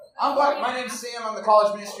I'm Black. My name's Sam. I'm the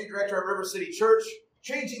college ministry director at River City Church,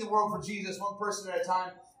 changing the world for Jesus, one person at a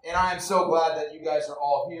time. And I am so glad that you guys are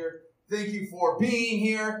all here. Thank you for being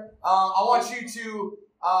here. I want you to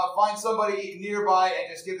find somebody nearby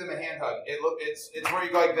and just give them a hand hug. It's where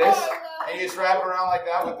you go like this, and you just wrap it around like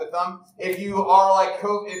that with the thumb. If you are like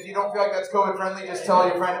if you don't feel like that's COVID friendly, just tell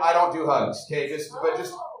your friend I don't do hugs. Okay, just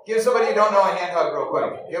give somebody you don't know a hand hug real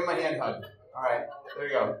quick. Give them a hand hug. All right, there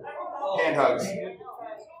you go. Hand hugs.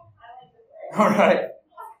 All right.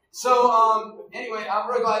 So, anyway, I'm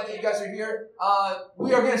really glad that you guys are here.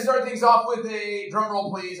 We are going to start things off with a drum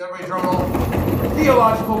roll, please. Everybody drum roll.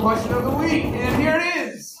 Theological question of the week. And here it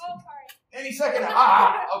is. Any second.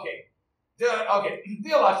 Okay. Okay.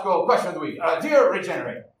 Theological question of the week. Dear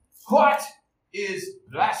Regenerate, what is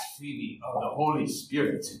blasphemy of the Holy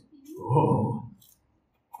Spirit? Oh.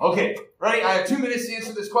 Okay. Ready? I have 2 minutes to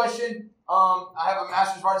answer this question. I have a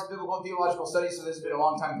master's of arts in biblical and theological studies, so this has been a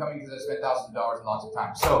long time coming because I spent thousands of dollars and lots of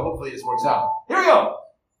time. So hopefully this works out. Here we go.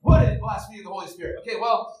 What is blasphemy of the Holy Spirit? Okay,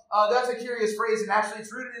 well, that's a curious phrase, and actually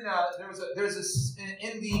it's rooted in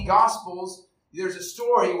in the Gospels. There's a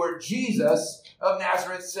story where Jesus of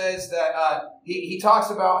Nazareth says that he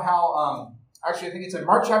talks about how actually I think it's in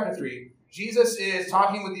Mark chapter 3. Jesus is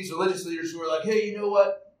talking with these religious leaders who are like, hey, you know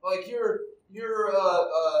what? Like you're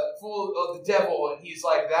full of the devil. And he's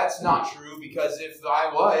like, that's not true, because if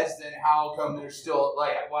I was, then how come there's still,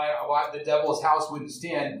 like, why the devil's house wouldn't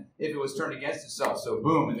stand if it was turned against itself? So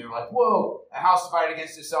boom, and they were like, whoa, a house divided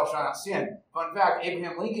against itself shall not stand. Fun fact,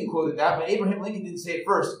 Abraham Lincoln quoted that, but Abraham Lincoln didn't say it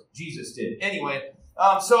first. Jesus did. Anyway,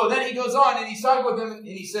 so then he goes on, and he's talking with them, and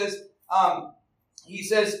he says,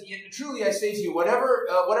 truly I say to you,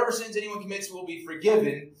 whatever sins anyone commits will be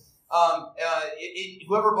forgiven.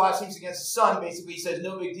 Whoever blasphemes against the Son, basically, he says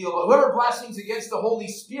no big deal. But whoever blasphemes against the Holy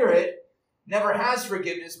Spirit never has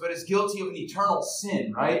forgiveness, but is guilty of an eternal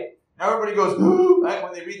sin, right? Now everybody goes, ooh, right,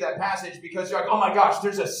 when they read that passage, because you're like, oh my gosh,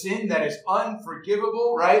 there's a sin that is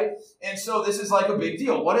unforgivable, right? And so this is like a big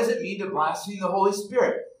deal. What does it mean to blaspheme the Holy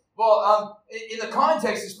Spirit? Well, in the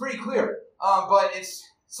context, it's pretty clear, but it's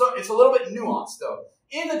a little bit nuanced, though.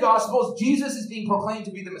 In the Gospels, Jesus is being proclaimed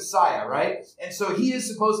to be the Messiah, right? And so he is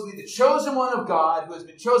supposedly the chosen one of God who has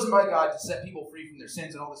been chosen by God to set people free from their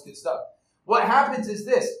sins and all this good stuff. What happens is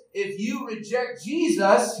this. If you reject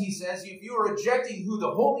Jesus, he says, if you are rejecting who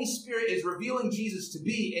the Holy Spirit is revealing Jesus to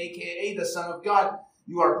be, a.k.a. the Son of God,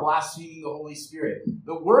 you are blaspheming the Holy Spirit.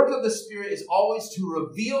 The work of the Spirit is always to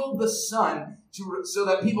reveal the Son so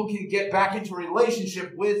that people can get back into a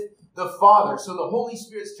relationship with the Father. So the Holy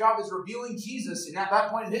Spirit's job is revealing Jesus. And at that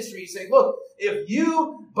point in history, he's saying, look, if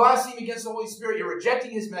you blaspheme against the Holy Spirit, you're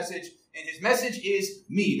rejecting his message, and his message is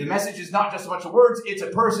me. The message is not just a bunch of words, it's a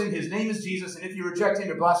person. His name is Jesus, and if you reject him,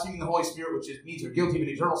 you're blaspheming the Holy Spirit, which means you're guilty of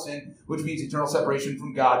an eternal sin, which means eternal separation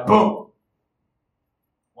from God. Boom!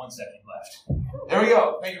 1 second left. There we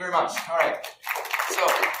go. Thank you very much. All right. So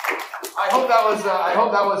I hope that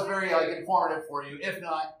was very informative for you. If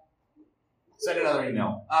not, send another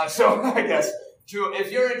email. So I guess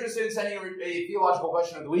if you're interested in sending a theological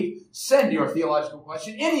question of the week, send your theological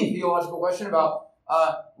question, any theological question about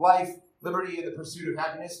life, liberty, and the pursuit of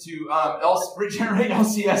happiness to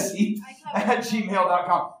regeneratelcsc at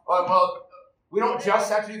gmail.com. Well, we don't just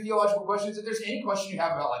have to do theological questions. If there's any question you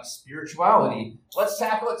have about spirituality, let's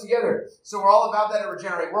tackle it together. So we're all about that at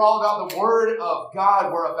Regenerate. We're all about the Word of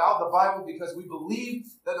God. We're about the Bible because we believe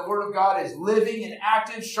that the Word of God is living and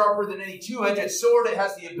active, sharper than any two-edged sword. It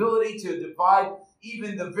has the ability to divide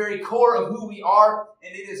even the very core of who we are,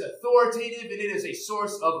 and it is authoritative, and it is a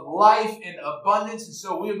source of life and abundance. And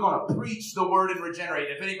so we're going to preach the Word and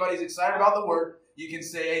Regenerate. If anybody's excited about the Word, you can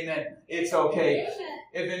say amen. It's okay.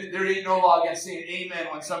 If there ain't no law against saying amen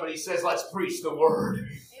when somebody says, let's preach the Word.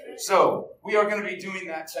 So we are going to be doing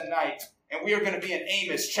that tonight, and we are going to be in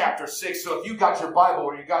Amos chapter 6. So if you got your Bible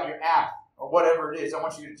or you got your app or whatever it is, I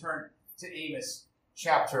want you to turn to Amos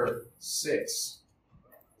chapter 6.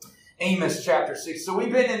 Amos chapter 6. So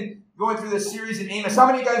we've been going through this series in Amos. How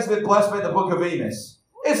many of you guys have been blessed by the book of Amos?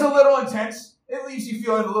 It's a little intense. It leaves you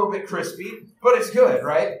feeling a little bit crispy, but it's good,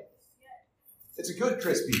 right? It's a good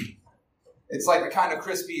crispy. It's like the kind of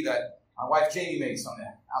crispy that my wife Jamie makes on the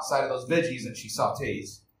outside of those veggies that she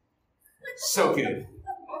sautés. So good.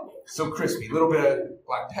 So crispy. A little bit of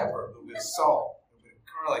black pepper, a little bit of salt, a little bit of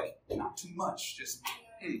garlic. Not too much. Just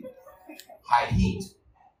high heat.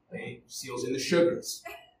 Okay? Seals in the sugars.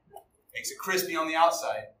 Makes it crispy on the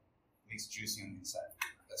outside. Makes it juicy on the inside.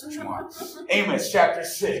 That's what you want. Amos chapter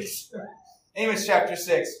 6. Amos chapter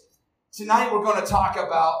 6. Tonight we're going to talk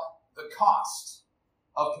about the cost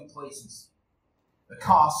of complacency. The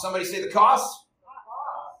cost. Somebody say the cost.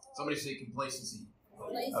 Somebody say complacency.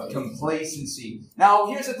 Of complacency. Now,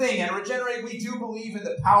 here's the thing. At Regenerate, we do believe in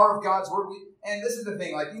the power of God's word. And this is the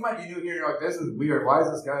thing. Like, you might be new here and you're like, this is weird. Why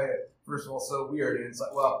is this guy, first of all, so weird? And it's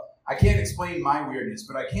like, well, I can't explain my weirdness,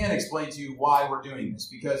 but I can explain to you why we're doing this.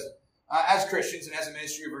 Because as Christians and as a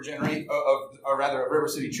ministry of Regenerate, or rather of River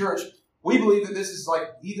City Church, we believe that this is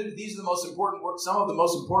like, these are the most important words, some of the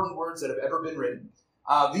most important words that have ever been written.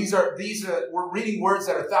 We're reading words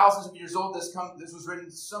that are thousands of years old. This was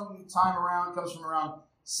written comes from around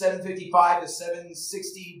 755 to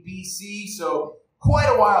 760 BC. So quite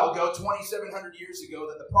a while ago, 2,700 years ago,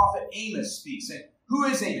 that the prophet Amos speaks. And who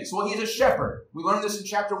is Amos? Well, he's a shepherd. We learned this in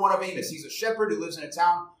chapter 1 of Amos. He's a shepherd who lives in a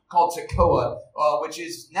town called Tekoa, which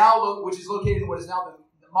is located in what is now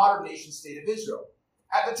the modern nation state of Israel.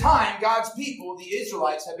 At the time, God's people, the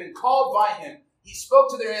Israelites, had been called by him. He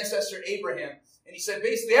spoke to their ancestor Abraham, and he said,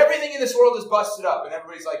 basically, everything in this world is busted up. And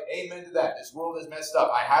everybody's like, amen to that. This world is messed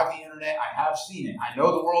up. I have the internet. I have seen it. I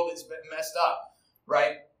know the world is messed up,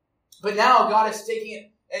 right? But now God is taking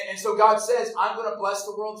it. And so God says, I'm going to bless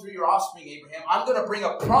the world through your offspring, Abraham. I'm going to bring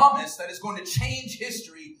a promise that is going to change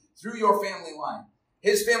history through your family line.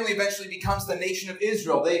 His family eventually becomes the nation of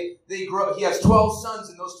Israel. They grow. He has 12 sons,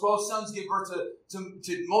 and those 12 sons give birth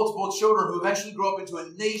to multiple children who eventually grow up into a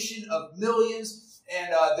nation of millions. And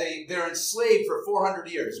they're enslaved for 400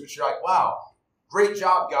 years, which you're like, wow, great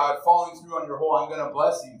job, God, following through on your whole I'm going to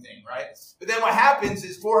bless you thing, right? But then what happens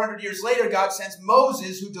is 400 years later, God sends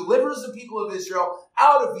Moses, who delivers the people of Israel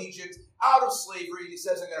out of Egypt, out of slavery. And he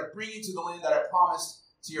says, I'm going to bring you to the land that I promised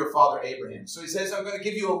to your father Abraham. So he says, I'm going to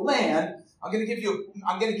give you a land. I'm going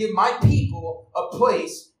to give my people a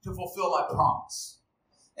place to fulfill my promise.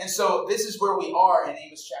 And so this is where we are in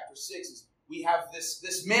Amos chapter 6. We have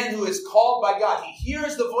this man who is called by God. He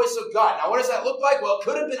hears the voice of God. Now, what does that look like? Well, it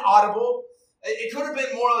could have been audible. It could have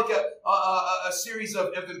been more like a series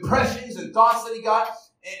of impressions and thoughts that he got.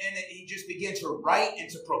 And he just began to write and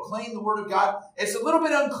to proclaim the word of God. It's a little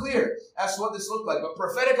bit unclear as to what this looked like. But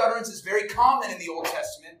prophetic utterance is very common in the Old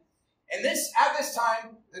Testament. And at this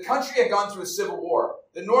time, the country had gone through a civil war.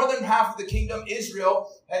 The northern half of the kingdom,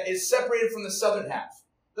 Israel, is separated from the southern half.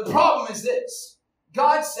 The problem is this.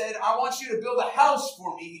 God said, I want you to build a house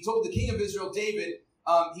for me. He told the king of Israel, David,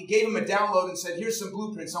 he gave him a download and said, here's some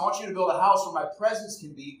blueprints. I want you to build a house where my presence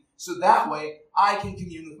can be, so that way I can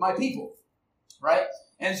commune with my people. Right?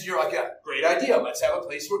 And so you're like, yeah, great idea. Let's have a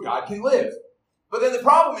place where God can live. But then the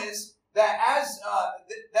problem is that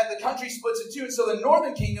that the country splits in two. And so the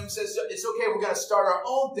northern kingdom says, it's okay, we're going to start our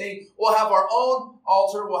own thing. We'll have our own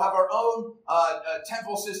altar. We'll have our own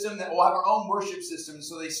temple system. We'll have our own worship system.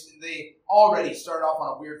 So they already started off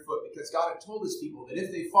on a weird foot, because God had told his people that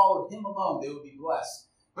if they followed him alone, they would be blessed.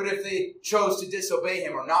 But if they chose to disobey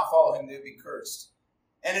him or not follow him, they would be cursed.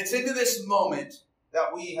 And it's into this moment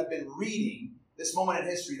that we have been reading, this moment in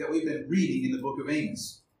history that we've been reading in the book of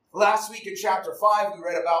Amos. Last week in chapter 5, we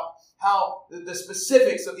read about how the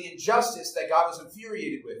specifics of the injustice that God was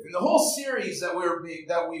infuriated with. And the whole series the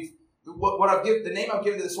name I've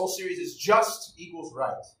given to this whole series is Just Equals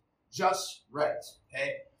Right. Just right.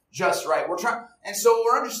 Okay? Just right. And so what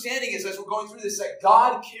we're understanding is, as we're going through this, that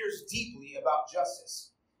God cares deeply about justice.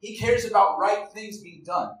 He cares about right things being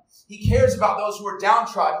done. He cares about those who are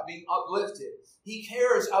downtrodden being uplifted. He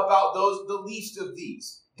cares about the least of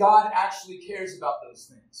these. God actually cares about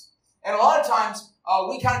those things. And a lot of times,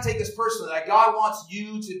 we kind of take this personally, that God wants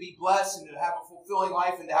you to be blessed and to have a fulfilling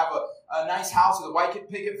life and to have a nice house with a white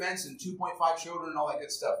picket fence and 2.5 children and all that good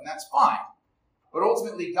stuff. And that's fine. But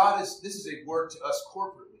ultimately, this is a word to us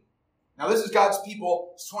corporately. Now, this is God's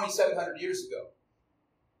people 2,700 years ago.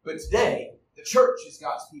 But today, the church is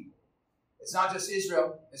God's people. It's not just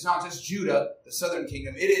Israel. It's not just Judah, the southern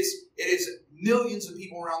kingdom. It is millions of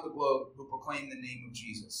people around the globe who proclaim the name of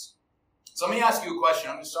Jesus. So let me ask you a question.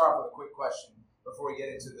 I'm going to start off with a quick question before we get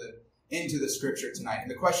into the scripture tonight. And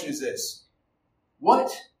the question is this.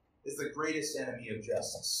 What is the greatest enemy of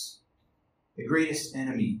justice? The greatest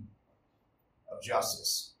enemy of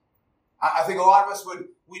justice. I think a lot of us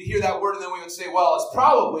we'd hear that word and then we would say, well, it's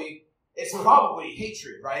probably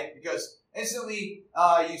hatred, right? Because instantly,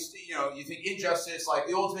 you think injustice, like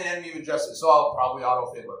the ultimate enemy of injustice. So probably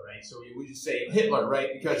Adolf Hitler, right? So we just say Hitler, right?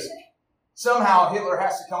 Because somehow Hitler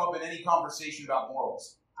has to come up in any conversation about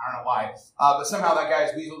morals. I don't know why. But somehow that guy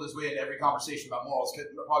has weaseled his way into every conversation about morals,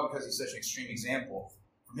 probably because he's such an extreme example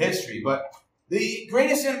from history. But the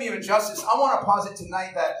greatest enemy of injustice, I want to posit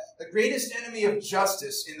tonight that the greatest enemy of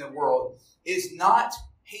justice in the world is not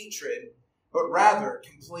hatred, but rather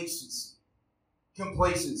complacency.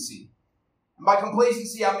 Complacency. And by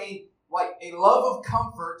complacency, I mean like a love of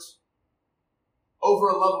comfort over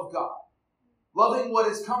a love of God. Loving what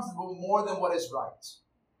is comfortable more than what is right.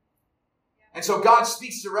 And so God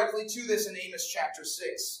speaks directly to this in Amos chapter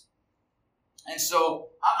 6. And so,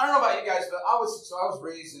 I don't know about you guys, but I was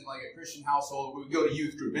raised in like a Christian household. We would go to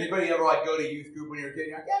youth group. Anybody ever like go to youth group when you were a kid?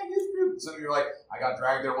 You're like, yeah, youth group. And some of you are like, I got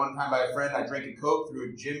dragged there one time by a friend. I drank a Coke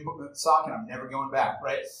through a gym sock and I'm never going back,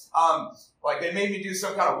 right? Like they made me do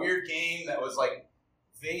some kind of weird game that was like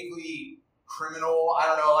vaguely criminal. I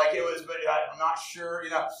don't know, like it was, but I'm not sure,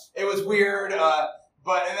 it was weird.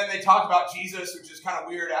 And then they talked about Jesus, which is kind of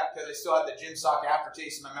weird because I still had the gym sock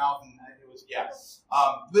aftertaste in my mouth, and it was,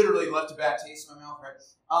 literally left a bad taste in my mouth, right?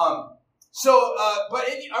 I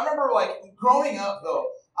remember, like, growing up, though,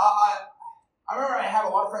 I remember I had a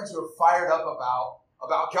lot of friends who were fired up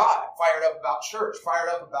about God, fired up about church, fired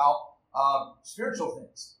up about spiritual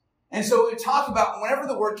things. And so we talk about, whenever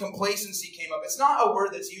the word complacency came up, it's not a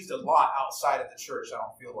word that's used a lot outside of the church, I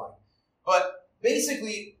don't feel like. But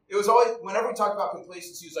basically, it was always, whenever we talked about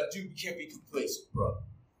complacency, it was like, dude, you can't be complacent, bro.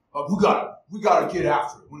 We gotta get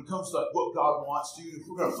after it. When it comes to like what God wants, dude, if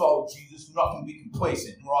we're gonna follow Jesus, we're not gonna be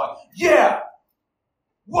complacent. And we're like, yeah!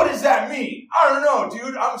 What does that mean? I don't know,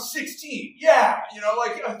 dude. I'm 16. Yeah!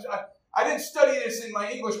 I didn't study this in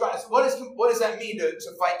my English class. What does that mean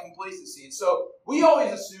to fight complacency? And so we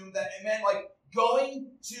always assumed that it meant like going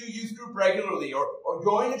to youth group regularly or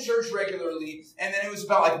going to church regularly, and then it was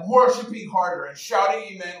about like worshiping harder and shouting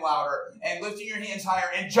amen louder and lifting your hands higher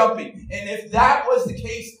and jumping. And if that was the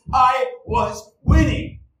case, I was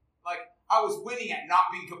winning. Like I was winning at not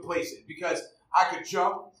being complacent because I could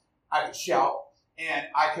jump, I could shout, and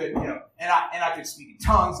I could, and I could speak in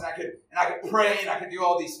tongues, and I could pray, and I could do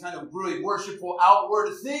all these kind of really worshipful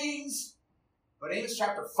outward things. But Amos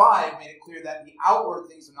chapter 5 made it clear that the outward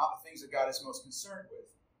things are not the things that God is most concerned with.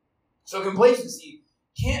 So complacency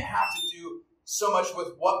can't have to do so much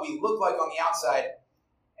with what we look like on the outside.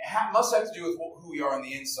 It must have to do with who we are on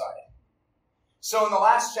the inside. So in the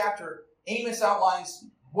last chapter, Amos outlines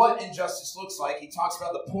what injustice looks like. He talks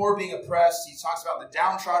about the poor being oppressed. He talks about the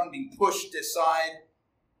downtrodden being pushed aside.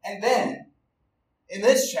 And then, in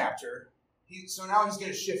this chapter, now he's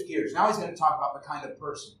going to shift gears. Now he's going to talk about the kind of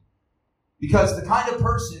person. Because the kind of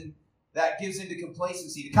person that gives into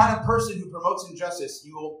complacency, the kind of person who promotes injustice,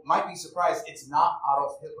 might be surprised, it's not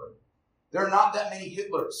Adolf Hitler. There are not that many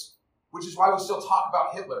Hitlers, which is why we still talk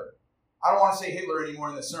about Hitler. I don't want to say Hitler anymore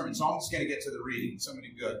in the sermon, so I'm just going to get to the reading.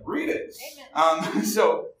 Somebody good. Read it.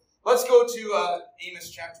 So let's go to Amos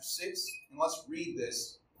chapter 6, and let's read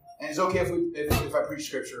this. And it's okay if I preach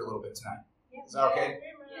scripture a little bit tonight. Is that okay?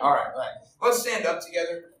 All right. Let's stand up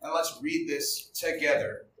together, and let's read this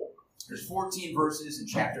together. There's 14 verses in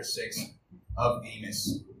chapter 6 of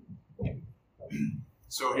Amos.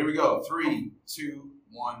 So here we go. 3, 2,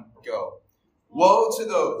 1, go. Woe to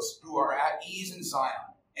those who are at ease in Zion,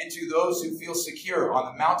 and to those who feel secure on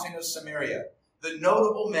the mountain of Samaria, the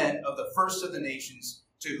notable men of the first of the nations,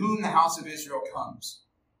 to whom the house of Israel comes.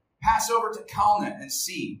 Pass over to Calneh and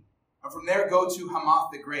see, and from there go to Hamath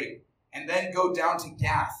the Great, and then go down to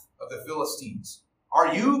Gath of the Philistines.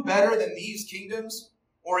 Are you better than these kingdoms?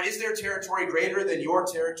 Or is their territory greater than your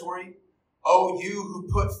territory? O you who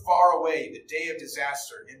put far away the day of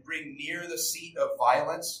disaster and bring near the seat of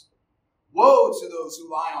violence? Woe to those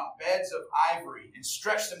who lie on beds of ivory and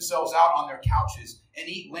stretch themselves out on their couches and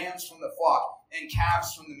eat lambs from the flock and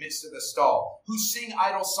calves from the midst of the stall, who sing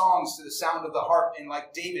idle songs to the sound of the harp and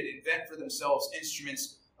like David invent for themselves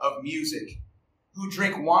instruments of music, who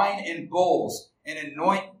drink wine in bowls and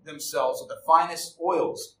anoint themselves with the finest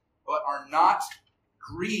oils, but are not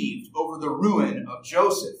grieved over the ruin of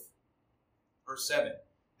Joseph. Verse 7.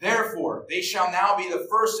 Therefore, they shall now be the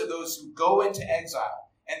first of those who go into exile,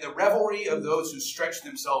 and the revelry of those who stretch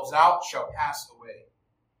themselves out shall pass away.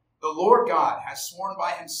 The Lord God has sworn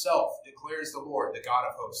by himself, declares the Lord, the God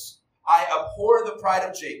of hosts. I abhor the pride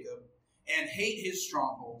of Jacob and hate his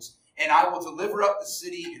strongholds, and I will deliver up the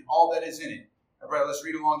city and all that is in it. All right, let's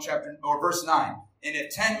read along verse 9. And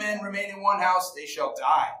if 10 men remain in one house, they shall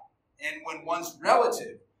die. And when one's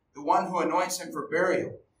relative, the one who anoints him for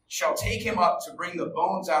burial, shall take him up to bring the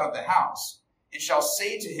bones out of the house, and shall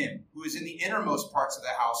say to him who is in the innermost parts of the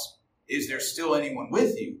house, is there still anyone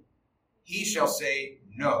with you? He shall say,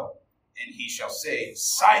 no. And he shall say,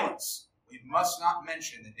 silence. We must not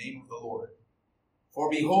mention the name of the Lord. For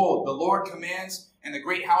behold, the Lord commands, and the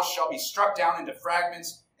great house shall be struck down into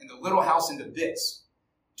fragments, and the little house into bits.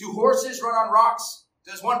 Do horses run on rocks?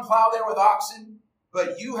 Does one plow there with oxen?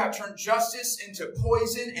 But you have turned justice into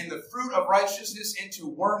poison and the fruit of righteousness into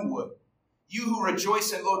wormwood. You who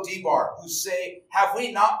rejoice in Lo-Debar, who say, have we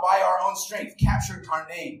not by our own strength captured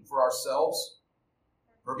Carnaim for ourselves?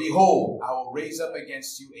 For behold, I will raise up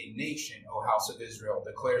against you a nation, O house of Israel,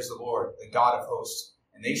 declares the Lord, the God of hosts.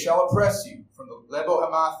 and they shall oppress you from the Lebo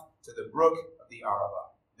Hamath to the brook of the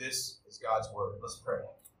Arabah. This is God's word. Let's pray.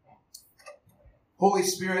 Holy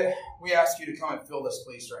Spirit, we ask you to come and fill this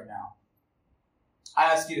place right now. I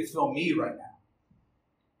ask you to fill me right now.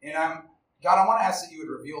 And God, I want to ask that you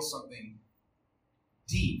would reveal something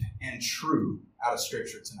deep and true out of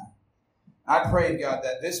Scripture tonight. I pray, God,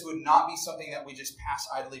 that this would not be something that we just pass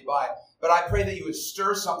idly by, but I pray that you would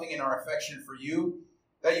stir something in our affection for you,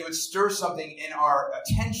 that you would stir something in our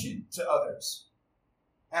attention to others.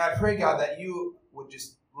 And I pray, God, that you would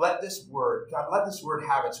just let this word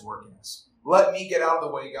have its work in us. Let me get out of the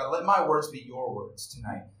way, God. Let my words be your words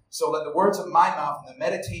tonight. So let the words of my mouth and the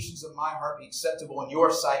meditations of my heart be acceptable in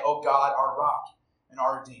your sight, O God, our rock and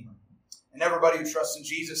our Redeemer. And everybody who trusts in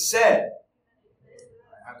Jesus said,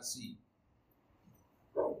 have a seat.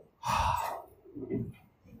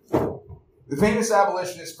 The famous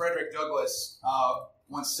abolitionist Frederick Douglass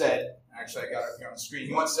once said, actually I got it up here on the screen,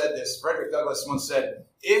 he once said this, Frederick Douglass once said,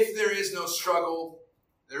 if there is no struggle,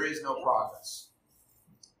 there is no progress.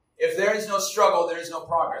 If there is no struggle, there is no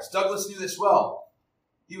progress. Douglass knew this well.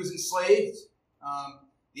 He was enslaved.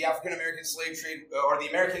 The African-American slave trade, or the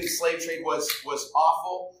American slave trade was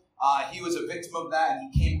awful. He was a victim of that,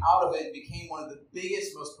 and he came out of it and became one of the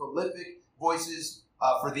biggest, most prolific voices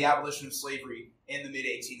for the abolition of slavery in the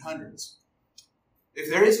mid-1800s. If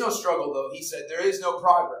there is no struggle, though, he said, there is no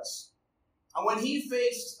progress. And when he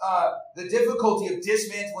faced the difficulty of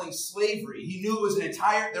dismantling slavery, he knew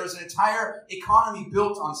there was an entire economy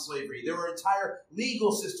built on slavery. There were entire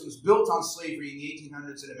legal systems built on slavery in the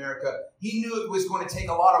 1800s in America. He knew it was going to take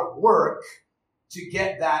a lot of work to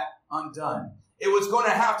get that undone. It was going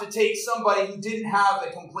to have to take somebody who didn't have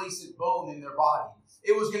a complacent bone in their body.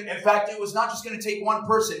 In fact, it was not just going to take one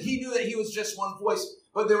person. He knew that he was just one voice,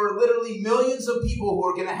 but there were literally millions of people who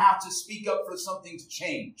were going to have to speak up for something to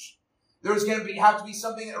change. There was going to have to be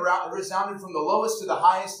something that resounded from the lowest to the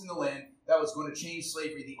highest in the land that was going to change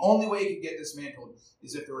slavery. The only way it could get dismantled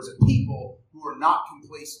is if there was a people who were not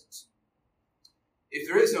complacent. If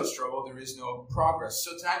there is no struggle, there is no progress.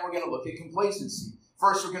 So tonight we're going to look at complacency.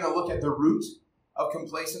 First, we're going to look at the root of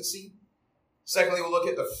complacency. Secondly, we'll look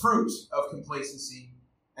at the fruit of complacency.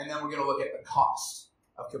 And then we're going to look at the cost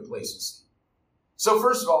of complacency. So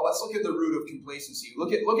first of all, let's look at the root of complacency.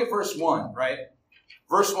 Look at verse 1, right?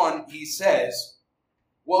 Verse 1, he says,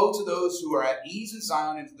 woe to those who are at ease in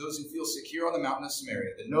Zion and to those who feel secure on the mountain of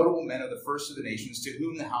Samaria, the notable men of the first of the nations to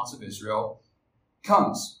whom the house of Israel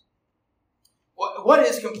comes. What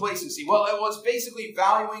is complacency? Well, it was basically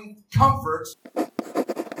valuing comfort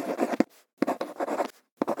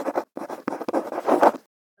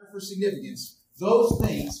for significance. Those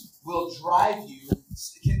things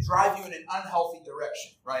can drive you in an unhealthy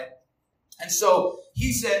direction, right? And so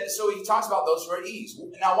he talks about those who are at ease.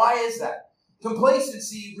 Now, why is that?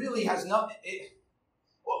 Complacency really has nothing.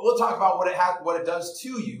 We'll talk about what it does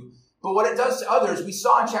to you, but what it does to others, we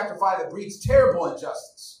saw in chapter 5, it breeds terrible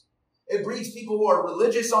injustice. It breeds people who are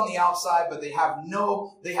religious on the outside, but they have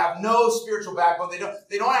no spiritual backbone.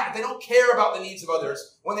 They don't care about the needs of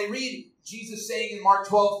others. When they read Jesus saying in Mark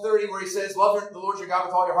 12:30, where he says, "Love the Lord your God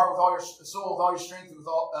with all your heart, with all your soul, with all your strength, with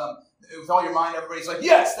all your mind," everybody's like,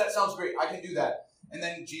 "Yes, that sounds great. I can do that." And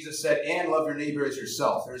then Jesus said, "And love your neighbor as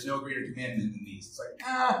yourself. There is no greater commandment than these." It's like,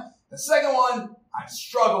 the second one, I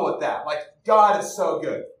struggle with that. Like, God is so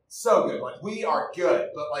good, so good. Like, we are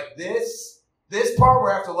good, but like this part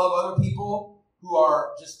where I have to love other people who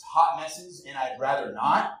are just hot messes, and I'd rather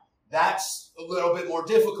not. That's a little bit more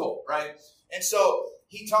difficult, right? And so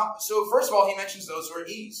So first of all, he mentions those who are at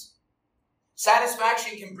ease.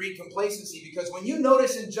 Satisfaction can breed complacency because when you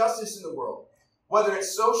notice injustice in the world, whether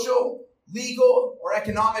it's social, legal, or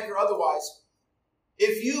economic or otherwise,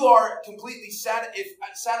 if you are completely if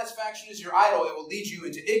satisfaction is your idol, it will lead you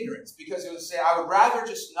into ignorance because it will say, I would rather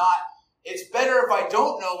just not. It's better if I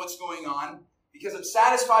don't know what's going on because I'm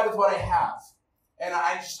satisfied with what I have, and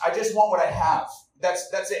I just want what I have.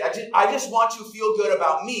 That's it. I just want to feel good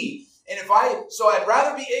about me. And I'd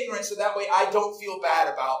rather be ignorant so that way I don't feel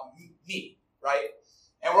bad about me, right?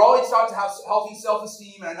 And we're always taught to have healthy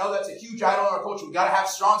self-esteem, and I know that's a huge idol in our culture. We've got to have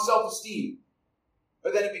strong self-esteem.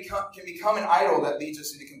 But then it can become an idol that leads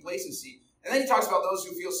us into complacency. And then he talks about those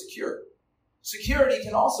who feel secure. Security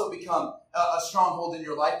can also become a stronghold in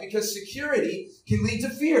your life because security can lead to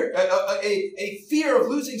fear, a fear of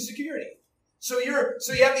losing security. So you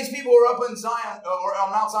have these people who are up in Zion or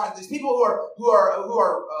on Mount Zion. These people who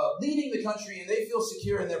are leading the country and they feel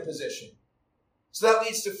secure in their position. So that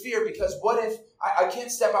leads to fear because what if I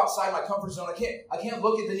can't step outside my comfort zone? I can't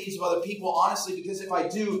look at the needs of other people honestly because if I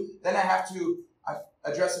do, then I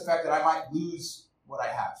address the fact that I might lose what I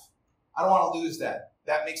have. I don't want to lose that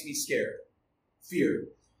that makes me scared. Fear.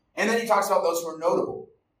 And then he talks about those who are notable.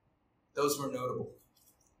 Those who are notable.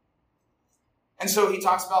 And so he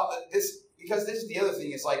talks about this, because this is the other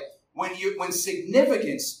thing. It's like when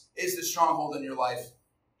significance is the stronghold in your life,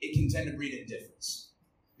 it can tend to breed indifference.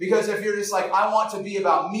 Because if you're just like, I want to be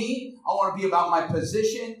about me, I want to be about my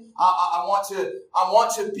position, I want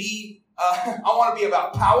to be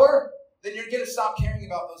about power, then you're going to stop caring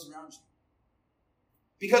about those around you.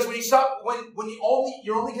 Because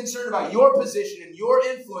you're only concerned about your position and your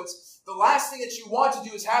influence, the last thing that you want to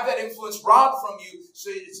do is have that influence robbed from you,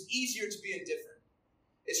 so it's easier to be indifferent.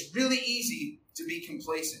 It's really easy to be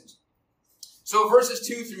complacent. So verses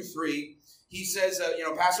 2 through 3, he says,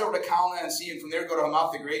 pass over to Kalna and see, and from there go to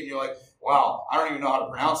Hamath the Great, and you're like, wow, I don't even know how to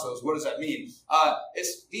pronounce those. What does that mean?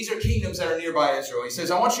 These are kingdoms that are nearby Israel. He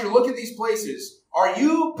says, I want you to look at these places. Are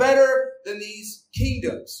you better than these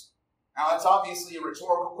kingdoms? Now, that's obviously a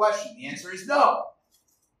rhetorical question. The answer is no.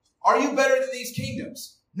 Are you better than these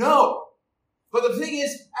kingdoms? No. But the thing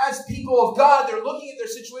is, as people of God, they're looking at their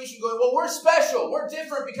situation going, well, we're special. We're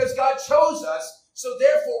different because God chose us. So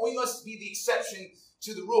therefore, we must be the exception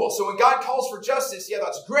to the rule. So when God calls for justice, yeah,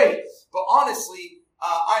 that's great. But honestly,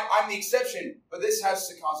 I'm the exception. But this has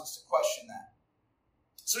to cause us to question that.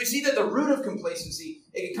 So we see that the root of complacency,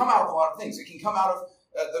 it can come out of a lot of things. It can come out of,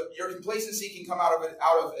 your complacency can come out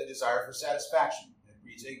of a desire for satisfaction. It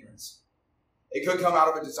breeds ignorance. It could come out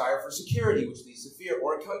of a desire for security, which leads to fear.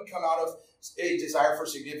 Or it could come out of a desire for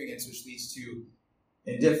significance, which leads to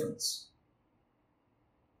indifference.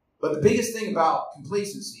 But the biggest thing about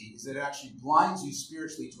complacency is that it actually blinds you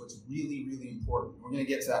spiritually to what's really, really important. We're going to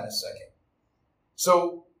get to that in a second.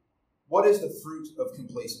 So, what is the fruit of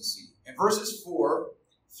complacency? In verses 4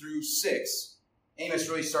 through 6, Amos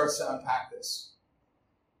really starts to unpack this.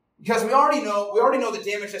 Because we already know the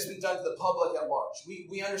damage that's been done to the public at large.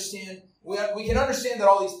 We understand, we can understand that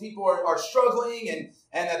all these people are struggling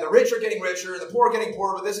and that the rich are getting richer and the poor are getting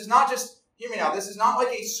poorer. But this is not just, hear me now, this is not like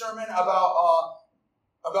a sermon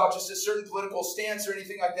about just a certain political stance or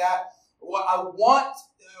anything like that. What I want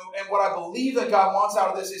and what I believe that God wants out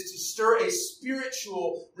of this is to stir a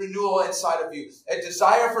spiritual renewal inside of you. A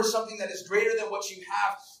desire for something that is greater than what you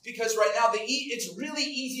have. Because right now, it's really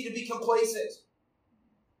easy to be complacent.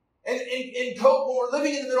 And when we're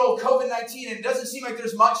living in the middle of COVID-19 and it doesn't seem like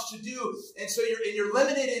there's much to do, and so you're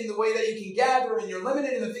limited in the way that you can gather and you're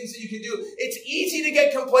limited in the things that you can do, it's easy to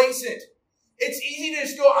get complacent. It's easy to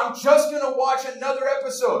just go, I'm just going to watch another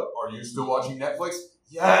episode. Are you still watching Netflix?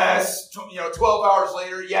 Yes. 12 hours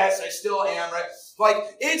later, yes, I still am, right?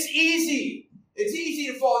 Like, it's easy. It's easy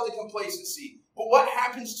to fall into complacency. But what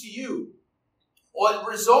happens to you? Well, it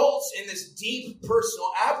results in this deep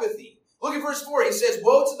personal apathy. Look at verse 4. He says,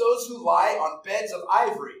 woe to those who lie on beds of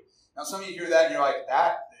ivory. Now, some of you hear that and you're like,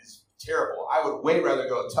 that is terrible. I would way rather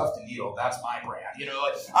go Tuft and Needle. That's my brand.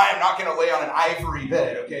 I am not going to lay on an ivory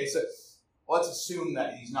bed, okay? So let's assume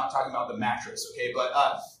that he's not talking about the mattress, okay? But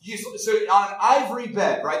so on an ivory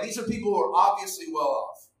bed, right? These are people who are obviously well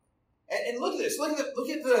off. And look at this. Look at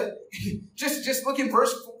the just look in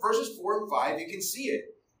verses 4 and 5. You can see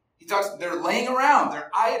it. He talks. They're laying around.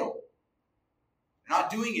 They're idle. They're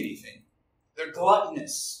not doing anything. They're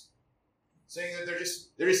gluttonous, saying that they're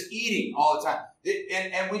just eating all the time.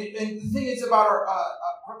 And the thing is about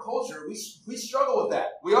our culture, we struggle with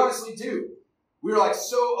that. We honestly do. We're like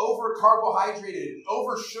so over carbohydrated and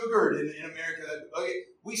over sugared in America that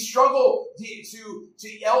we struggle to eat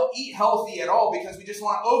healthy at all because we just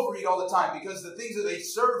want to overeat all the time because the things that they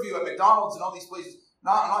serve you at McDonald's and all these places.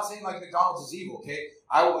 I'm not saying like McDonald's is evil, okay?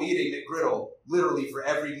 I will eat a McGriddle literally for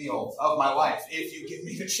every meal of my life if you give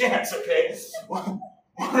me the chance, okay? What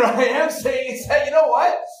I am saying is that, you know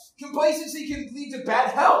what? Complacency can lead to bad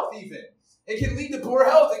health even. It can lead to poor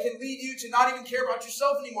health. It can lead you to not even care about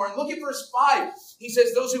yourself anymore. And look at verse 5. He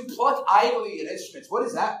says, those who pluck idly at instruments. What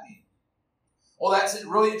does that mean? Well, that's a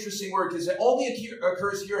really interesting word because it only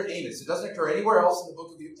occurs here in Amos. It doesn't occur anywhere else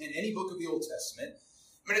in any book of the Old Testament.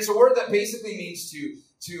 I mean, it's a word that basically means to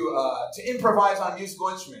improvise on a musical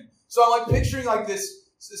instrument. So I'm like picturing like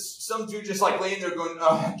this some dude just like laying there going,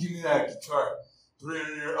 give me that guitar.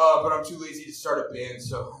 But I'm too lazy to start a band,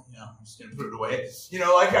 so I'm just gonna put it away.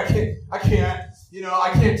 I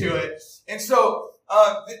can't do it. And so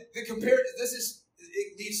it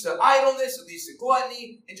leads to idleness, it leads to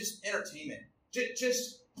gluttony, and just entertainment,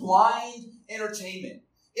 just blind entertainment.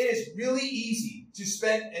 It is really easy to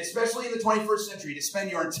spend, especially in the 21st century, to spend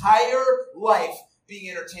your entire life being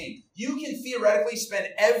entertained. You can theoretically spend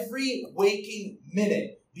every waking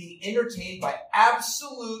minute being entertained by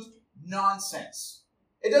absolute nonsense.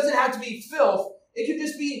 It doesn't have to be filth. It could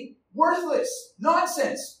just be worthless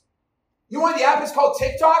nonsense. You know why the app is called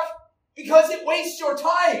TikTok? Because it wastes your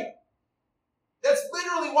time. That's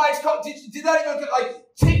literally why it's called, did that even get like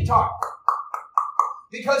TikTok?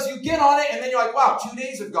 Because you get on it and then you're like, wow, 2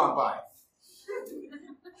 days have gone by.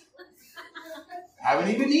 Haven't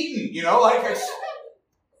even eaten, like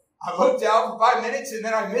I looked down for 5 minutes and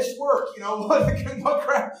then I missed work,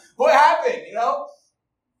 what happened,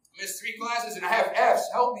 Missed 3 classes and I have F's,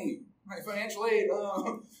 help me, my financial aid,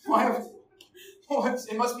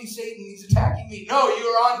 it must be Satan, he's attacking me. No, you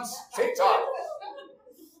are on TikTok.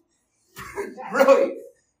 Really?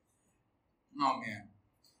 Oh, man.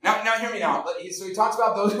 Now hear me now. So he talks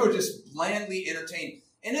about those who are just blandly entertained.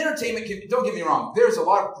 And entertainment don't get me wrong, there's a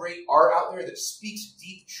lot of great art out there that speaks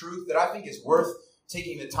deep truth that I think is worth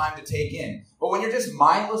taking the time to take in. But when you're just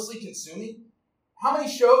mindlessly consuming, how many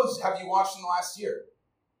shows have you watched in the last year?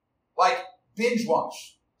 Like, binge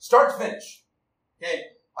watch. Start to finish. Okay?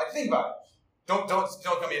 Like, think about it. Don't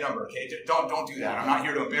give me a number, okay? Don't do that. I'm not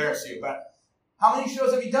here to embarrass you. But how many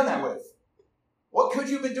shows have you done that with? What could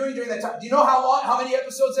you have been doing during that time? Do you know how many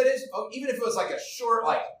episodes that is? Oh, even if it was like a short,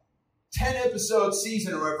 10-episode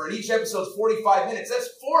season or whatever, and each episode's 45 minutes, that's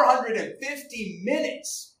 450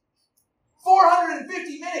 minutes.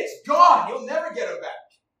 450 minutes gone. You'll never get them back.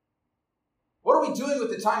 What are we doing with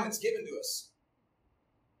the time that's given to us?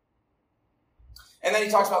 And then he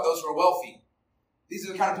talks about those who are wealthy. These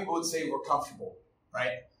are the kind of people who would say we're comfortable,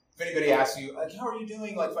 right? If anybody asks you, how are you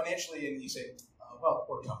doing financially? And you say, well,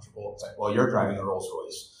 we're comfortable. It's like, well, you're driving a Rolls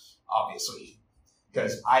Royce, obviously,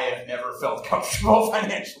 because I have never felt comfortable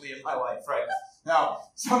financially in my life, right? Now,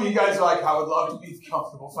 some of you guys are like, I would love to be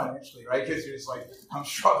comfortable financially, right? Because you're just like, I'm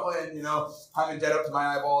struggling, I'm in debt up to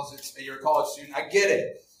my eyeballs. You're a college student. I get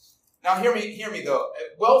it. Now, hear me though.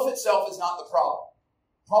 Wealth itself is not the problem.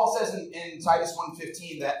 Paul says in Titus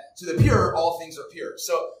 1:15 that to the pure, all things are pure.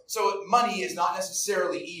 So money is not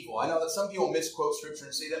necessarily evil. I know that some people misquote scripture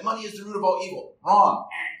and say that money is the root of all evil. Wrong.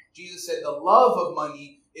 Jesus said the love of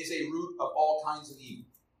money is a root of all kinds of evil.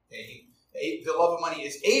 Okay? The love of money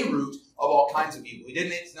is a root of all kinds of evil. He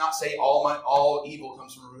didn't not say all evil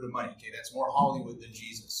comes from a root of money. Okay, that's more Hollywood than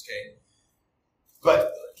Jesus. Okay,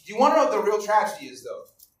 but do you want to know what the real tragedy is, though?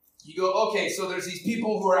 You go, okay, so there's these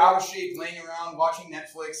people who are out of shape, laying around watching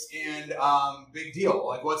Netflix, and big deal.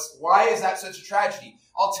 Why is that such a tragedy?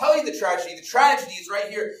 I'll tell you the tragedy. The tragedy is right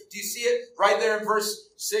here. Do you see it right there in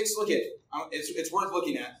verse 6? Look at it. It's worth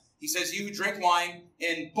looking at. He says, you who drink wine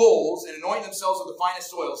in bowls and anoint themselves with the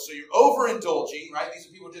finest oils. So you're overindulging, right? These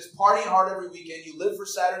are people just partying hard every weekend. You live for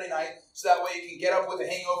Saturday night, so that way you can get up with a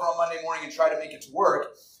hangover on Monday morning and try to make it to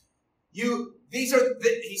work.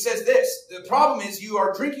 He says this, the problem is you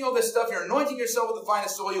are drinking all this stuff, you're anointing yourself with the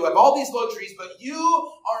finest oil, you have all these luxuries, but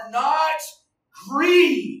you are not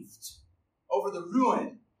grieved over the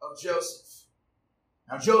ruin of Joseph.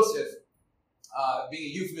 Now Joseph, being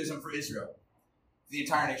a euphemism for Israel, the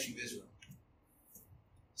entire nation of Israel.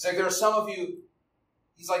 It's like there are some of you,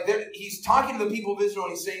 he's talking to the people of Israel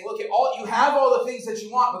and he's saying, look, you have all the things that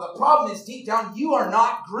you want, but the problem is deep down you are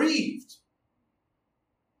not grieved.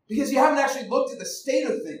 Because you haven't actually looked at the state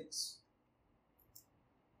of things.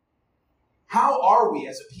 How are we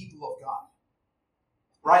as a people of God?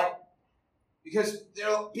 Right? Because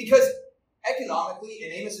economically,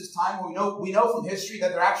 in Amos's time, we know from history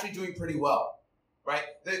that they're actually doing pretty well. Right?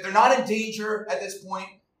 They're not in danger at this point.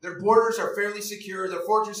 Their borders are fairly secure. Their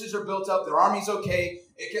fortresses are built up. Their army's okay.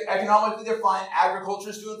 Economically, they're fine.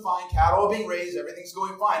 Agriculture's doing fine. Cattle are being raised. Everything's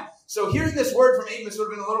going fine. So hearing this word from Amos would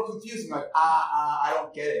have been a little confusing. Like, I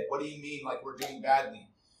don't get it. What do you mean, we're doing badly?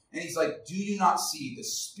 And he's like, do you not see the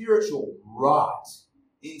spiritual rot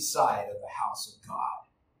inside of the house of God?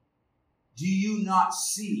 Do you not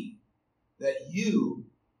see that you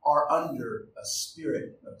are under a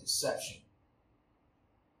spirit of deception?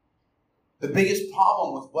 The biggest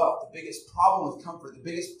problem with wealth, the biggest problem with comfort, the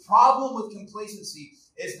biggest problem with complacency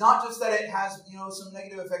is not just that it has, some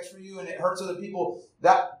negative effects for you and it hurts other people.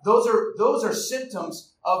 Those are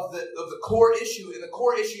symptoms of the core issue, and the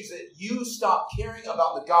core issue is that you stop caring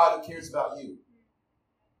about the God who cares about you.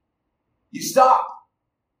 You stop.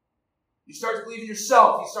 You start to believe in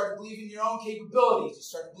yourself. You start to believe in your own capabilities. You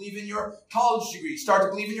start to believe in your college degree. You start to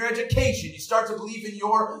believe in your education. You start to believe in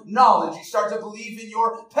your knowledge. You start to believe in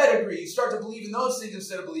your pedigree. You start to believe in those things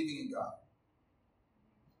instead of believing in God.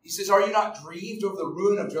 He says, are you not grieved over the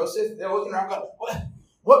ruin of Joseph? They're looking around going,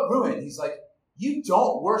 what ruin? He's like, you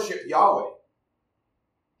don't worship Yahweh.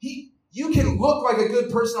 You can look like a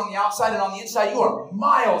good person on the outside, and on the inside you are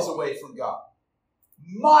miles away from God.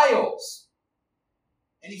 Miles.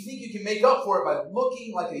 And you think you can make up for it by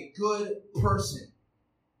looking like a good person.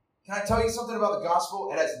 Can I tell you something about the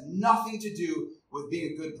gospel? It has nothing to do with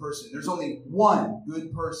being a good person. There's only one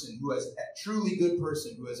good person a truly good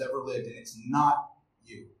person who has ever lived, and it's not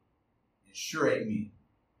you. It sure ain't me.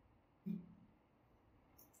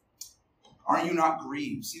 Are you not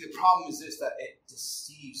grieved? See, the problem is this, that it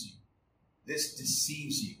deceives you. This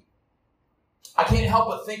deceives you. I can't help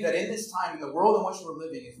but think that in this time, in the world in which we're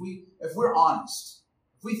living, if we're honest,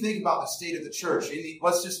 if we think about the state of the church,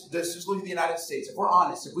 let's just look at the United States. If we're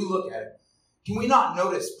honest, if we look at it, can we not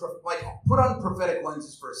notice, put on prophetic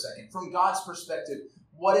lenses for a second, from God's perspective,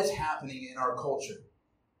 what is happening in our culture?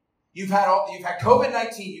 You've had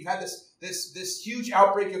COVID-19, you've had this huge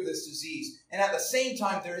outbreak of this disease, and at the same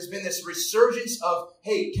time, there has been this resurgence of,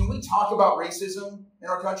 hey, can we talk about racism in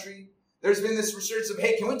our country? There's been this resurgence of,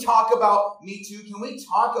 hey, can we talk about Me Too? Can we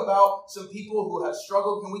talk about some people who have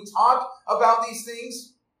struggled? Can we talk about these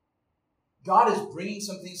things? God is bringing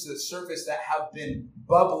some things to the surface that have been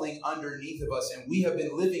bubbling underneath of us, and we have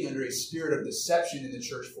been living under a spirit of deception in the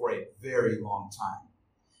church for a very long time.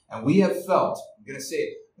 And we have felt, I'm going to say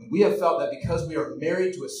it, we have felt that because we are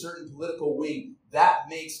married to a certain political wing, that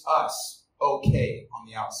makes us okay on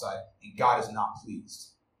the outside, and God is not pleased.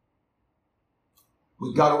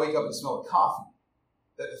 We've got to wake up and smell the coffee.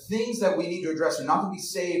 That the things that we need to address are not going to be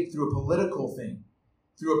saved through a political thing,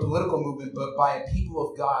 through a political movement, but by a people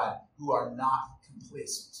of God who are not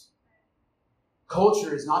complacent.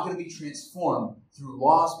 Culture is not going to be transformed through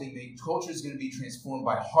laws being made. Culture is going to be transformed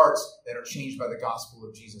by hearts that are changed by the gospel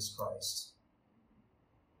of Jesus Christ.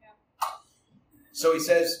 So he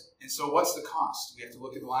says, and so what's the cost? We have to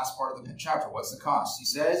look at the last part of the chapter. What's the cost? He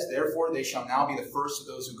says, therefore they shall now be the first of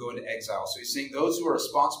those who go into exile. So he's saying those who are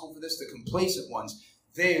responsible for this, the complacent ones,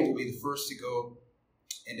 they will be the first to go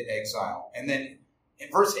into exile. And then in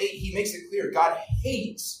verse 8, he makes it clear, God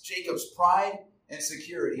hates Jacob's pride and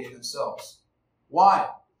security in themselves. Why?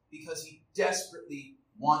 Because he desperately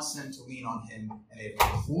wants them to lean on him, and they've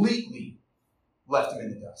completely left him in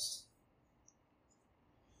the dust.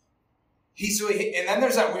 And then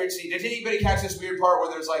there's that weird scene. Did anybody catch this weird part where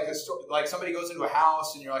there's like somebody goes into a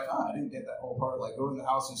house and you're like, oh, I didn't get that whole part. Like, go in the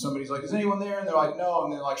house and somebody's like, is anyone there? And they're like, no.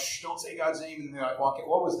 And they're like, shh, don't say God's name. And they're like, walk in.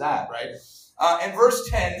 What was that, right? In verse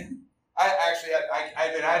 10, I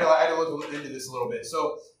had to look into this a little bit.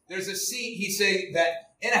 So there's a scene. He's saying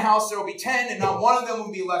that in a house there will be 10 and not one of them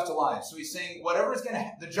will be left alive. So he's saying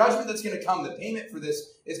the judgment that's going to come, the payment for this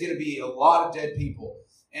is going to be a lot of dead people.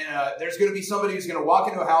 And there's going to be somebody who's going to walk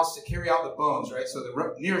into a house to carry out the bones, right? So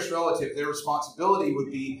the nearest relative, their responsibility would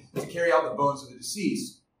be to carry out the bones of the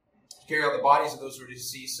deceased, to carry out the bodies of those who are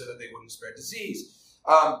deceased so that they wouldn't spread disease.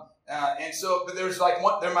 But there's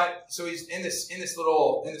so he's in this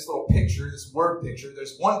little picture, this word picture.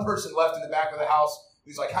 There's one person left in the back of the house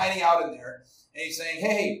who's like hiding out in there, and he's saying,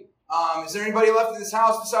 hey, is there anybody left in this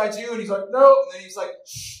house besides you? And he's like, no. And then he's like,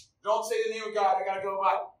 shh, don't say the name of God. I got to go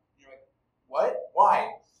by. And you're like, what?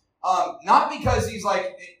 Why? Not because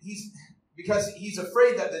because he's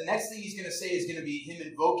afraid that the next thing he's going to say is going to be him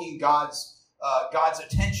invoking God's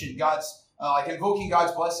attention, invoking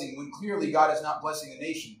God's blessing, when clearly God is not blessing the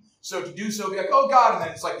nation. So to do so, be like, oh God, and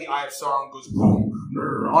then it's like the eye of Sauron goes boom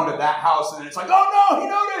onto that house, and then it's like, oh no, he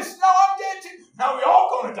noticed, now I'm dead too. Now we all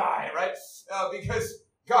going to die, right? Because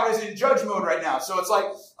God is in judge mode right now. So it's like,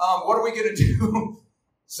 what are we going to do?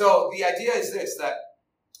 So the idea is this, that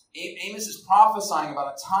Amos is prophesying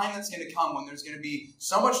about a time that's going to come when there's going to be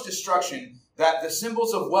so much destruction that the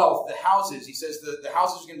symbols of wealth, the houses, he says the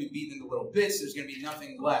houses are going to be beaten into little bits. There's going to be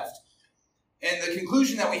nothing left. And the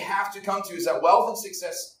conclusion that we have to come to is that wealth and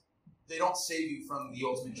success, they don't save you from the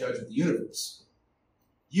ultimate judge of the universe.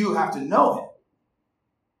 You have to know him.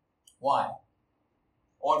 Why?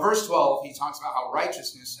 Well, in verse 12, he talks about how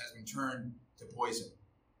righteousness has been turned to poison.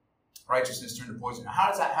 Righteousness turned to poison. Now, how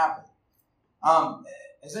does that happen?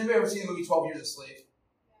 Has anybody ever seen the movie 12 Years a Slave?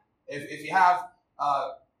 If you have,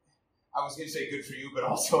 I was going to say good for you, but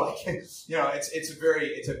also it's a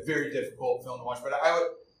very difficult film to watch. But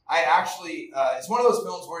it's one of those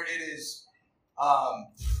films where it is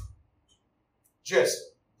just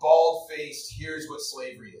bald-faced, here's what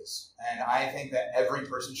slavery is. And I think that every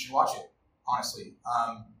person should watch it, honestly.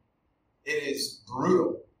 It is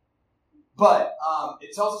brutal. But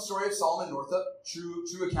it tells the story of Solomon Northup, true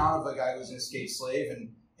account of a guy who was an escaped slave, and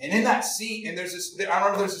in that scene, and I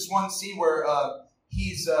remember there's this one scene where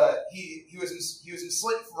he was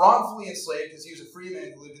enslaved, wrongfully enslaved because he was a free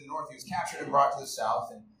man who lived in the north. He was captured and brought to the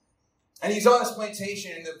south, and he's on this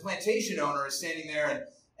plantation, and the plantation owner is standing there,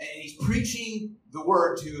 and he's preaching the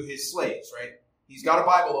word to his slaves. Right? He's got a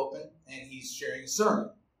Bible open, and he's sharing a sermon.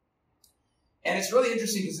 And it's really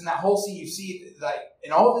interesting because in that whole scene, you see that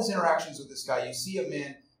in all of his interactions with this guy, you see a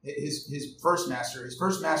man, his first master. His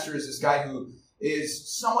first master is this guy who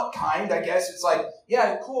is somewhat kind, I guess. It's like,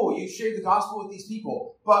 yeah, cool, you shared the gospel with these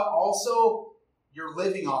people, but also you're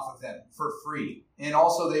living off of them for free. And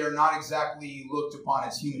also they are not exactly looked upon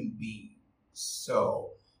as human beings.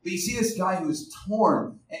 But you see this guy who's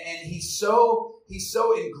torn, and he's so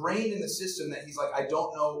ingrained in the system that he's like, I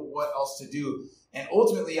don't know what else to do. And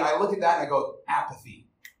ultimately, I look at that and I go, apathy,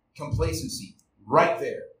 complacency, right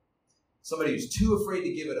there. Somebody who's too afraid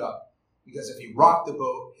to give it up, because if he rocked the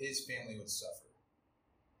boat, his family would suffer.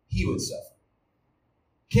 He would suffer.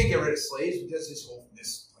 Can't get rid of slaves because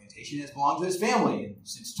this plantation has belonged to his family and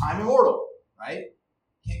since time immemorial, right?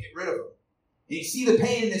 Can't get rid of them. And you see the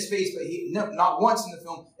pain in his face, but not once in the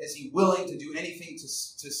film is he willing to do anything to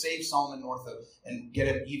save Solomon North of and get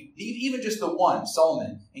him, even just the one,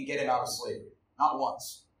 Solomon, and get him out of slavery. Not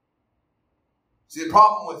once. See, the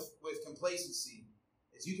problem with complacency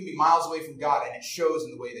is you can be miles away from God, and it shows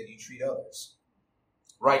in the way that you treat others.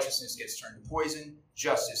 Righteousness gets turned to poison.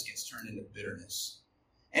 Justice gets turned into bitterness.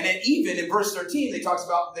 And then even in verse 13,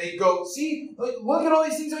 they go, see, look at all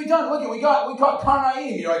these things that we've done. Look, we caught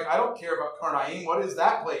Karnaim. You're like, I don't care about Karnaim. What is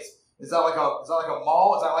that place? Is that like a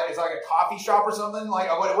mall? Is that like a coffee shop or something? Like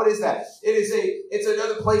what is that? It's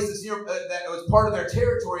another place that's near that was part of their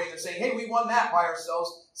territory, and they're saying, hey, we won that by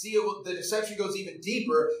ourselves. See, the deception goes even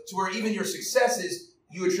deeper to where even your successes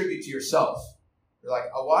you attribute to yourself. You're like,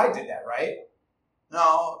 oh, well, I did that, right?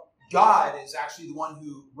 No, God is actually the one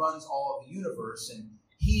who runs all of the universe, and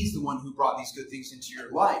He's the one who brought these good things into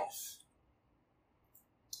your life.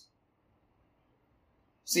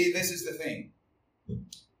 See, this is the thing.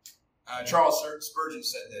 Charles Spurgeon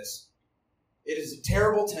said this. It is a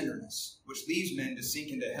terrible tenderness which leaves men to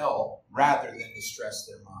sink into hell rather than distress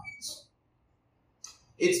their minds.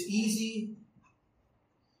 It's easy.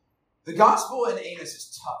 The gospel in Amos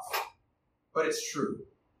is tough, but it's true.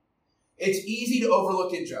 It's easy to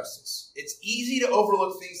overlook injustice. It's easy to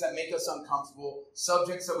overlook things that make us uncomfortable,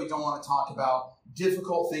 subjects that we don't want to talk about,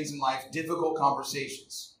 difficult things in life, difficult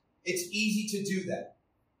conversations. It's easy to do that.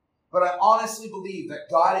 But I honestly believe that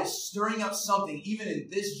God is stirring up something, even in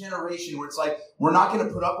this generation, where it's like, we're not going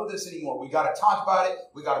to put up with this anymore. We got to talk about it.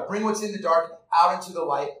 We got to bring what's in the dark out into the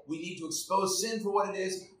light. We need to expose sin for what it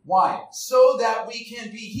is. Why? So that we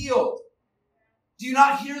can be healed. Do you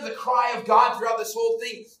not hear the cry of God throughout this whole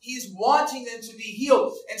thing? He's wanting them to be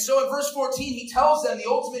healed. And so in verse 14, he tells them the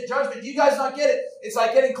ultimate judgment. Do you guys not get it? It's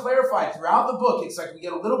like getting clarified throughout the book. It's like we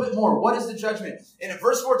get a little bit more. What is the judgment? And in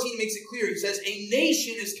verse 14, he makes it clear. He says, a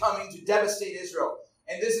nation is coming to devastate Israel.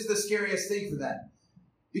 And this is the scariest thing for them.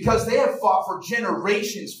 Because they have fought for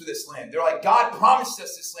generations for this land. They're like, God promised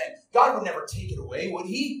us this land. God would never take it away, would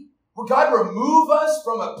he? Would God remove us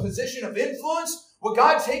from a position of influence? Would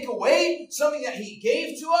God take away something that he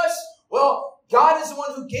gave to us? Well, God is the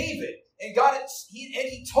one who gave it. And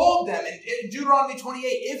he told them in Deuteronomy 28,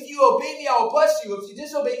 if you obey me, I will bless you. If you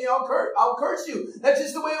disobey me, I'll curse you. That's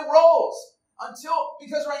just the way it rolls.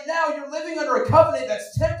 Because right now you're living under a covenant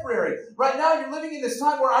that's temporary. Right now you're living in this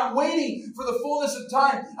time where I'm waiting for the fullness of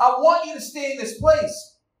time. I want you to stay in this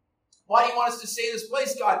place. Why do you want us to stay in this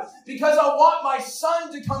place, God? Because I want my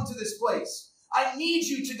son to come to this place. I need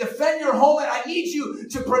you to defend your home, and I need you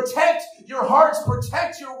to protect your hearts,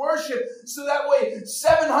 protect your worship, so that way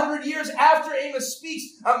 700 years after Amos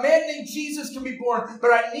speaks, a man named Jesus can be born.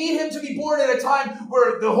 But I need him to be born at a time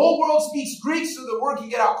where the whole world speaks Greek so the word can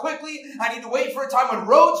get out quickly. I need to wait for a time when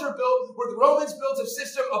roads are built, where the Romans built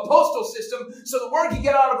a postal system, so the word can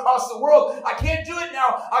get out across the world. I can't do it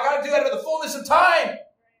now. I got to do it in the fullness of time.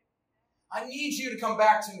 I need you to come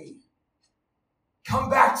back to me. Come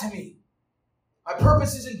back to me. My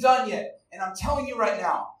purpose isn't done yet. And I'm telling you right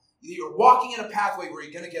now, you're walking in a pathway where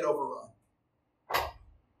you're going to get overrun.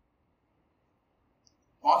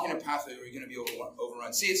 Walking in a pathway where you're going to be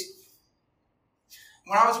overrun. See,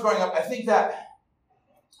 when I was growing up, I think that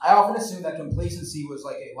I often assumed that complacency was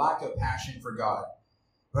like a lack of passion for God.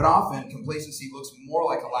 But often, complacency looks more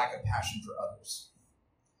like a lack of passion for others.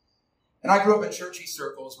 And I grew up in churchy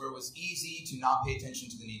circles where it was easy to not pay attention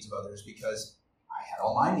to the needs of others because I had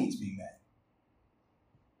all my needs being met.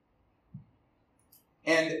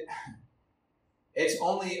 And it's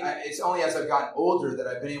only as I've gotten older that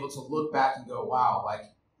I've been able to look back and go, wow, like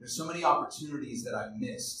there's so many opportunities that I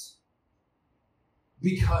missed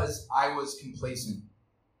because I was complacent,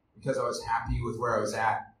 because I was happy with where I was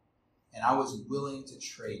at, and I was willing to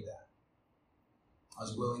trade that. I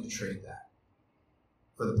was willing to trade that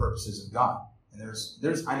for the purposes of God. And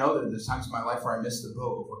I know that there's times in my life where I missed the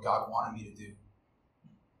boat of what God wanted me to do.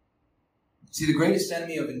 See, the greatest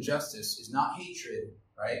enemy of injustice is not hatred,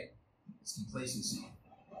 right? It's complacency.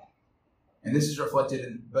 And this is reflected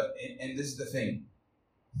and this is the thing.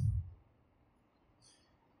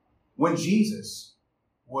 When Jesus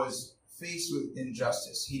was faced with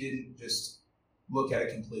injustice, he didn't just look at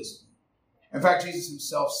it complacently. In fact, Jesus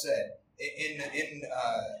himself said in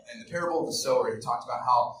the parable of the sower, he talked about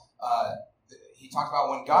how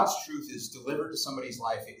when God's truth is delivered to somebody's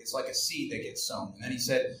life, it's like a seed that gets sown. And then he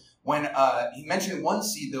said, when he mentioned one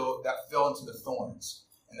seed though that fell into the thorns,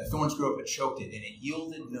 and the thorns grew up and choked it, and it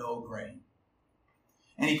yielded no grain.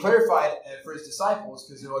 And he clarified for his disciples,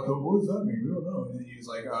 because they're like, oh, what does that mean? We don't know. And then he was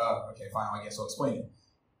like, okay, fine, I guess I'll explain it.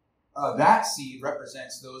 That seed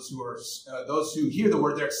represents those who hear the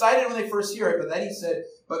word. They're excited when they first hear it, but then he said,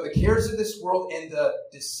 but the cares of this world and the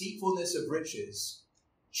deceitfulness of riches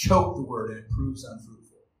choke the word, and it proves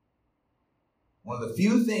unfruitful. One of the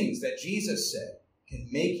few things that Jesus said can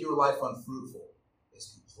make your life unfruitful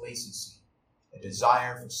is complacency, a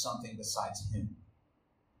desire for something besides him.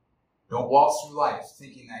 Don't waltz through life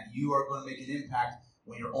thinking that you are going to make an impact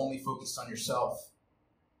when you're only focused on yourself.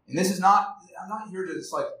 And this is not, I'm not here to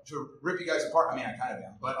just to rip you guys apart. I mean, I kind of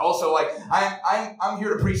am. But also, I'm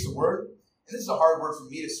here to preach the word. And this is a hard word for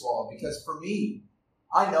me to swallow, because for me,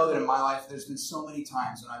 I know that in my life, there's been so many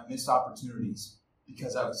times when I've missed opportunities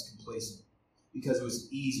because I was complacent, because it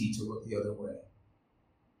was easy to look the other way.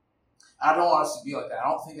 And I don't want us to be like that. I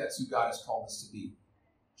don't think that's who God has called us to be.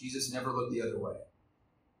 Jesus never looked the other way.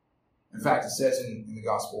 In fact, it says in the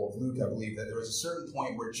Gospel of Luke, I believe, that there was a certain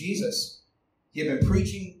point where Jesus, he had been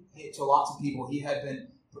preaching to lots of people. He had been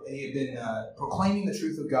proclaiming the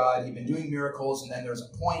truth of God. He'd been doing miracles. And then there was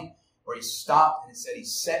a point where he stopped, and it said he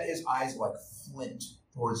set his eyes like flint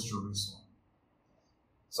towards Jerusalem.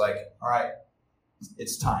 It's like, all right,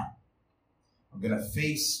 it's time. I'm going to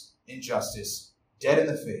face injustice dead in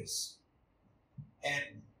the face.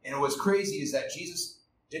 And what's crazy is that Jesus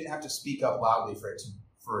didn't have to speak up loudly for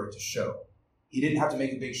it to show. He didn't have to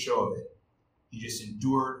make a big show of it. He just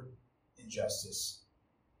endured injustice.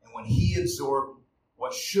 And when he absorbed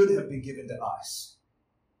what should have been given to us,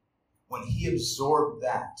 when he absorbed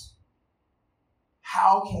that,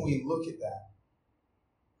 how can we look at that?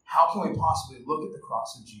 How can we possibly look at the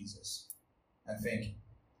cross of Jesus and think,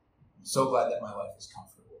 I'm so glad that my life is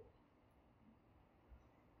comfortable?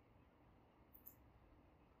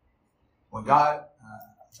 When God,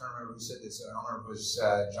 I'm trying to remember who said this. I don't remember if it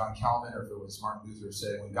was John Calvin or if it was Martin Luther who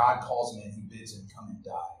said, when God calls him in, he bids him come and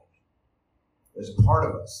die. There's a part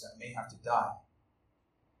of us that may have to die.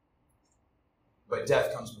 But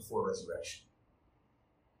death comes before resurrection.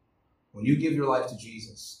 When you give your life to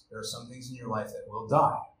Jesus, there are some things in your life that will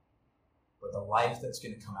die. But the life that's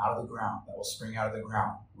going to come out of the ground, that will spring out of the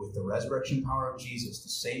ground, with the resurrection power of Jesus, the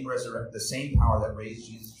same power that raised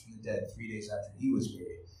Jesus from the dead 3 days after he was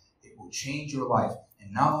buried, it will change your life.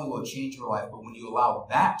 And not only will it change your life, but when you allow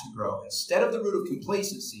that to grow, instead of the root of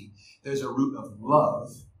complacency, there's a root of love.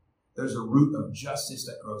 There's a root of justice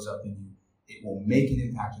that grows up in you. It will make an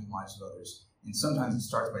impact in the lives of others. And sometimes it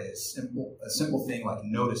starts by a simple thing like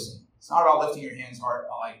noticing. It's not about lifting your hands hard,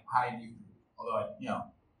 like hi you, although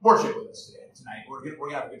worship with us tonight. We're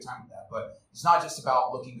gonna have a good time with that. But it's not just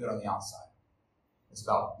about looking good on the outside. It's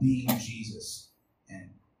about being Jesus and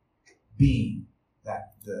being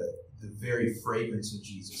that the very fragrance of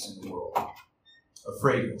Jesus in the world. A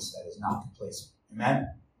fragrance that is not complacent. Amen?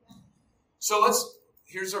 So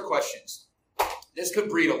here's our questions. This could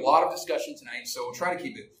breed a lot of discussion tonight, so we'll try to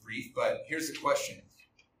keep it brief, but here's the question.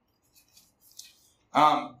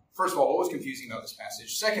 First of all, what was confusing about this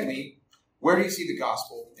passage? Secondly, where do you see the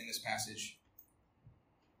gospel in this passage?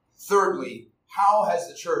 Thirdly, how has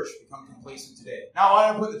the church become complacent today? Now,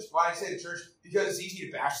 why I say the church? Because it's easy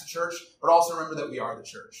to bash the church, but also remember that we are the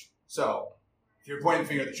church. So, if you're pointing the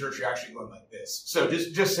finger at the church, you're actually going like this. So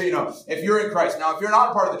just so you know, if you're in Christ. Now, if you're not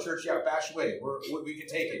a part of the church, bash away. We can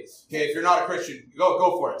take it. Okay, if you're not a Christian,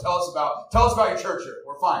 go for it. Tell us about your church here.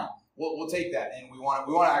 We're fine. We'll take that, and we want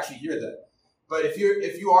to actually hear that. But if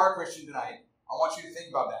you are a Christian tonight, I want you to think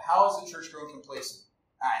about that. How has the church grown complacent?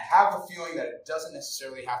 I have a feeling that it doesn't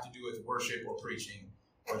necessarily have to do with worship or preaching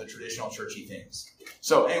or the traditional churchy things.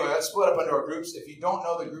 So anyway, let's split up into our groups. If you don't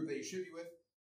know the group that you should be with,